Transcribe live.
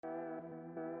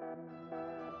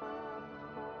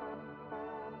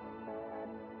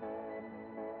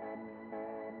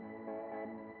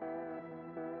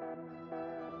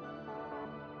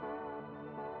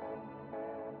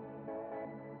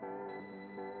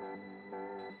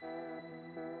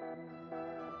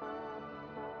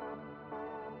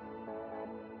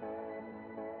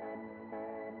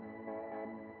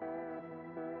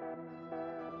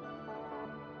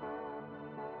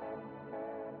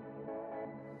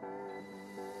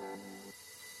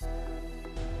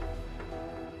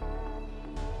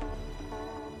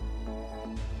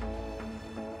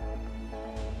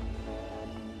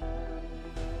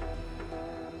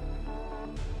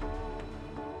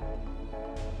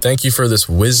Thank you for this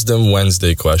Wisdom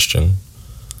Wednesday question.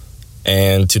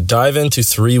 And to dive into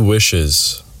 3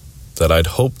 wishes that I'd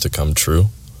hope to come true.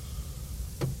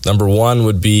 Number 1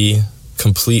 would be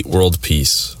complete world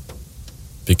peace,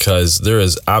 because there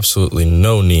is absolutely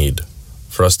no need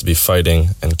for us to be fighting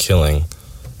and killing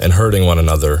and hurting one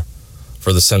another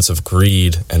for the sense of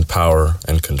greed and power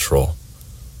and control.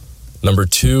 Number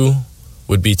 2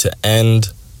 would be to end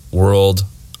world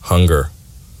hunger,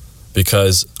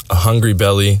 because a hungry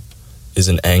belly is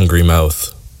an angry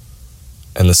mouth,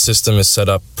 and the system is set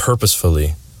up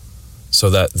purposefully so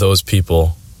that those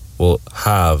people will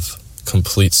have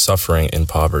complete suffering in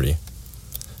poverty.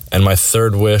 And my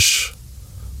 3rd wish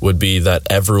would be that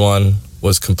everyone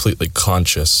was completely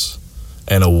conscious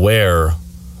and aware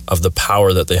of the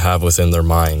power that they have within their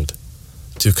mind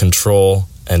to control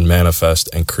and manifest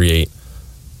and create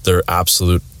their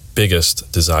absolute biggest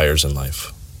desires in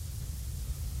life.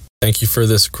 Thank you for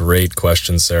this great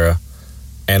question, Sarah.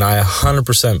 And I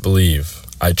 100% believe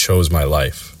I chose my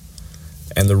life.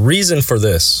 And the reason for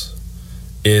this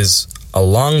is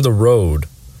along the road,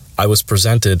 I was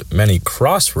presented many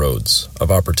crossroads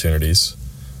of opportunities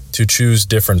to choose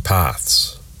different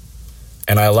paths.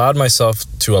 And I allowed myself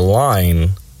to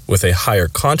align with a higher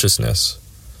consciousness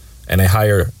and a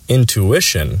higher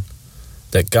intuition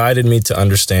that guided me to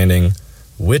understanding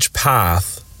which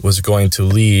path was going to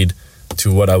lead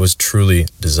to what I was truly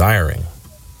desiring.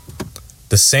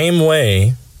 The same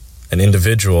way an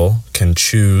individual can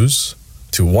choose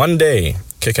to one day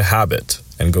kick a habit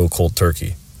and go cold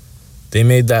turkey, they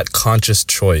made that conscious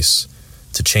choice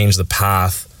to change the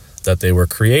path that they were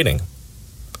creating.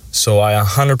 So I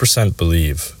 100%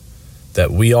 believe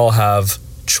that we all have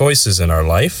choices in our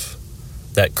life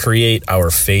that create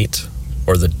our fate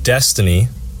or the destiny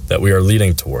that we are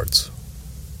leading towards.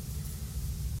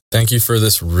 Thank you for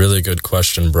this really good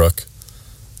question, Brooke.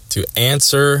 To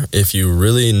answer if you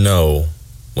really know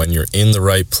when you're in the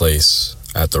right place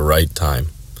at the right time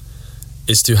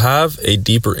is to have a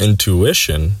deeper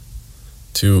intuition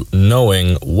to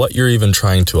knowing what you're even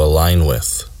trying to align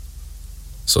with.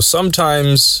 So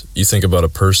sometimes you think about a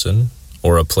person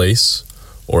or a place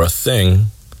or a thing,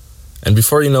 and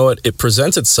before you know it, it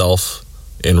presents itself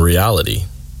in reality.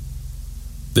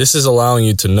 This is allowing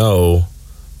you to know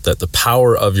that the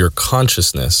power of your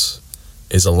consciousness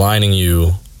is aligning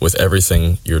you with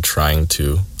everything you're trying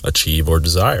to achieve or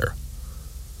desire.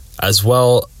 As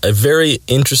well, a very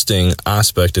interesting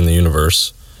aspect in the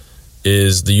universe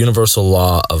is the universal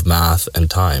law of math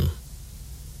and time.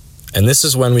 And this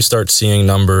is when we start seeing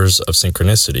numbers of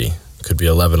synchronicity. It could be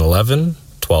 1111,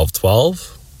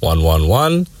 1212,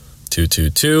 111,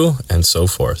 222, and so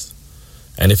forth.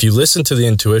 And if you listen to the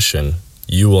intuition,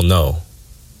 you will know.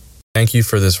 Thank you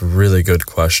for this really good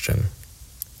question.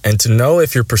 And to know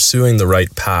if you're pursuing the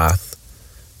right path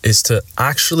is to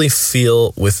actually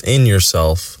feel within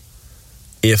yourself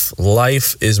if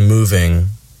life is moving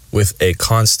with a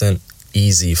constant,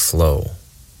 easy flow.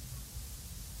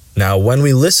 Now, when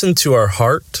we listen to our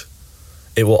heart,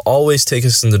 it will always take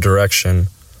us in the direction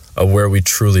of where we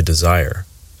truly desire,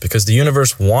 because the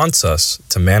universe wants us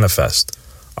to manifest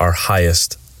our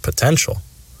highest potential.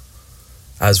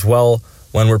 As well,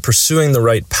 when we're pursuing the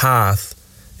right path,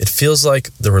 it feels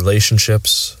like the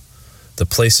relationships, the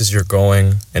places you're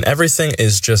going, and everything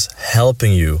is just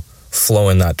helping you flow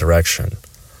in that direction.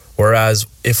 Whereas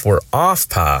if we're off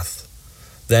path,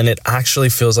 then it actually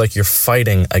feels like you're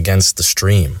fighting against the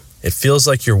stream. It feels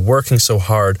like you're working so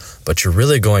hard, but you're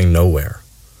really going nowhere.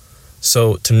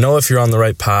 So to know if you're on the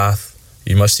right path,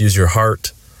 you must use your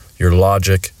heart, your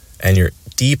logic, and your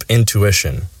deep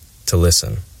intuition to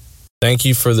listen. Thank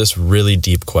you for this really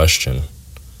deep question.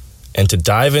 And to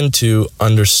dive into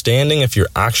understanding if you're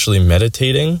actually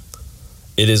meditating,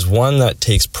 it is one that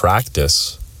takes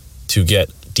practice to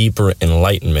get deeper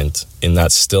enlightenment in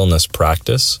that stillness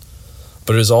practice,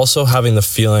 but it is also having the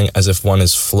feeling as if one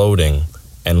is floating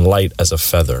and light as a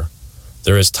feather.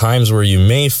 There is times where you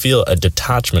may feel a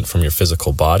detachment from your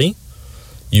physical body.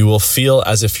 You will feel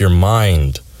as if your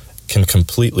mind can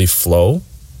completely flow,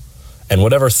 and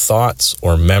whatever thoughts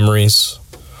or memories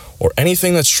or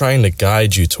anything that's trying to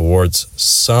guide you towards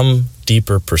some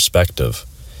deeper perspective,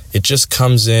 it just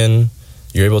comes in,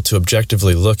 you're able to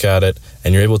objectively look at it,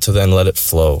 and you're able to then let it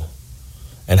flow.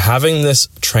 And having this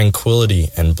tranquility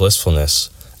and blissfulness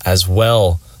as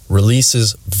well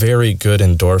releases very good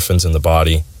endorphins in the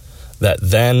body that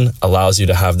then allows you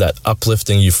to have that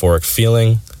uplifting euphoric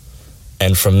feeling.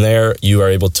 And from there, you are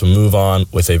able to move on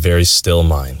with a very still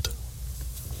mind.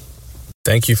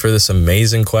 Thank you for this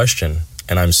amazing question,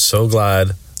 and I'm so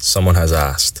glad someone has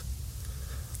asked.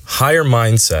 Higher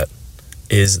mindset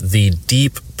is the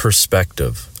deep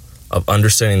perspective of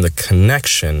understanding the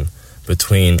connection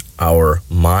between our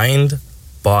mind,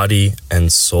 body,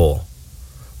 and soul,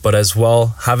 but as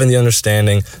well having the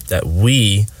understanding that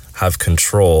we have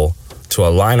control to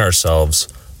align ourselves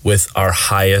with our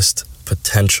highest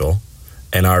potential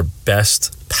and our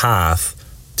best path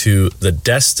to the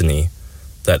destiny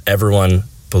that everyone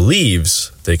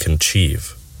believes they can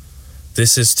achieve.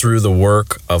 This is through the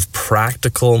work of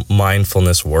practical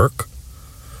mindfulness work,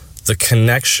 the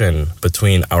connection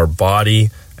between our body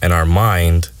and our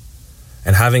mind,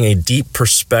 and having a deep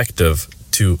perspective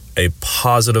to a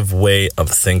positive way of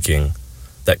thinking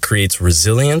that creates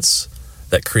resilience,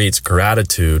 that creates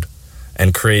gratitude,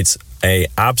 and creates an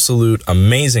absolute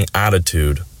amazing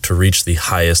attitude to reach the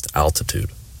highest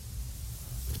altitude.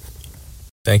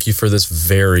 Thank you for this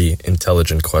very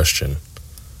intelligent question.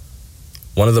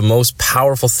 One of the most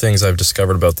powerful things I've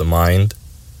discovered about the mind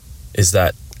is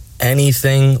that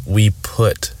anything we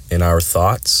put in our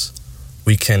thoughts,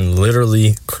 we can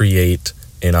literally create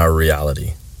in our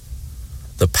reality.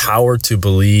 The power to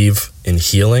believe in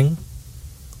healing,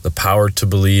 the power to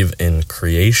believe in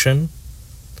creation,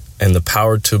 and the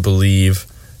power to believe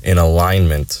in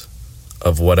alignment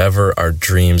of whatever our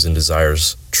dreams and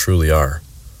desires truly are.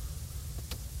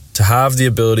 To have the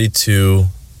ability to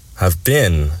have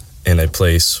been in a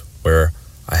place where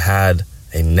I had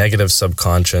a negative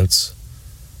subconscious,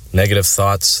 negative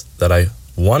thoughts that I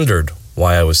wondered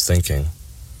why I was thinking,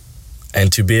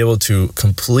 and to be able to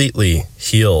completely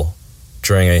heal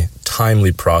during a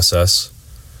timely process,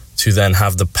 to then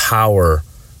have the power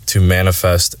to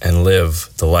manifest and live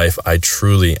the life I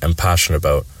truly am passionate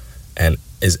about and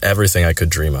is everything I could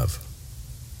dream of.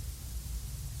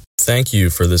 Thank you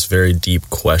for this very deep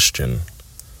question.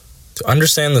 To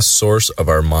understand the source of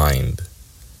our mind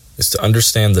is to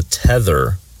understand the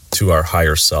tether to our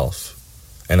higher self,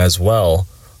 and as well,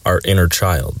 our inner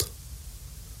child.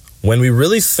 When we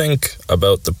really think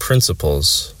about the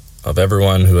principles of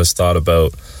everyone who has thought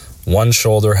about one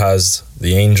shoulder has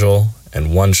the angel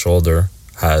and one shoulder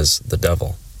has the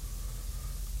devil,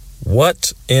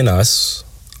 what in us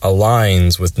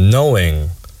aligns with knowing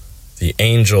the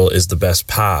angel is the best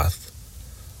path,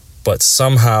 but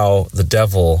somehow the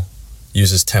devil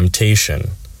uses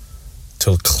temptation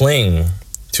to cling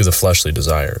to the fleshly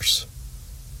desires?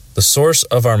 The source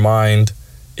of our mind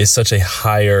is such a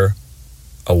higher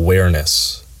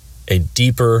awareness, a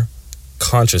deeper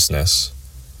consciousness,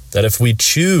 that if we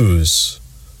choose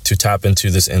to tap into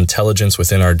this intelligence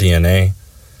within our DNA,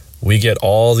 we get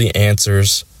all the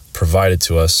answers provided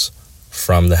to us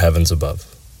from the heavens above.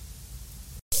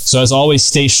 So as always,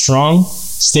 stay strong,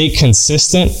 stay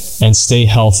consistent, and stay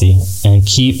healthy, and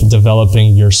keep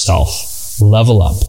developing yourself. Level up.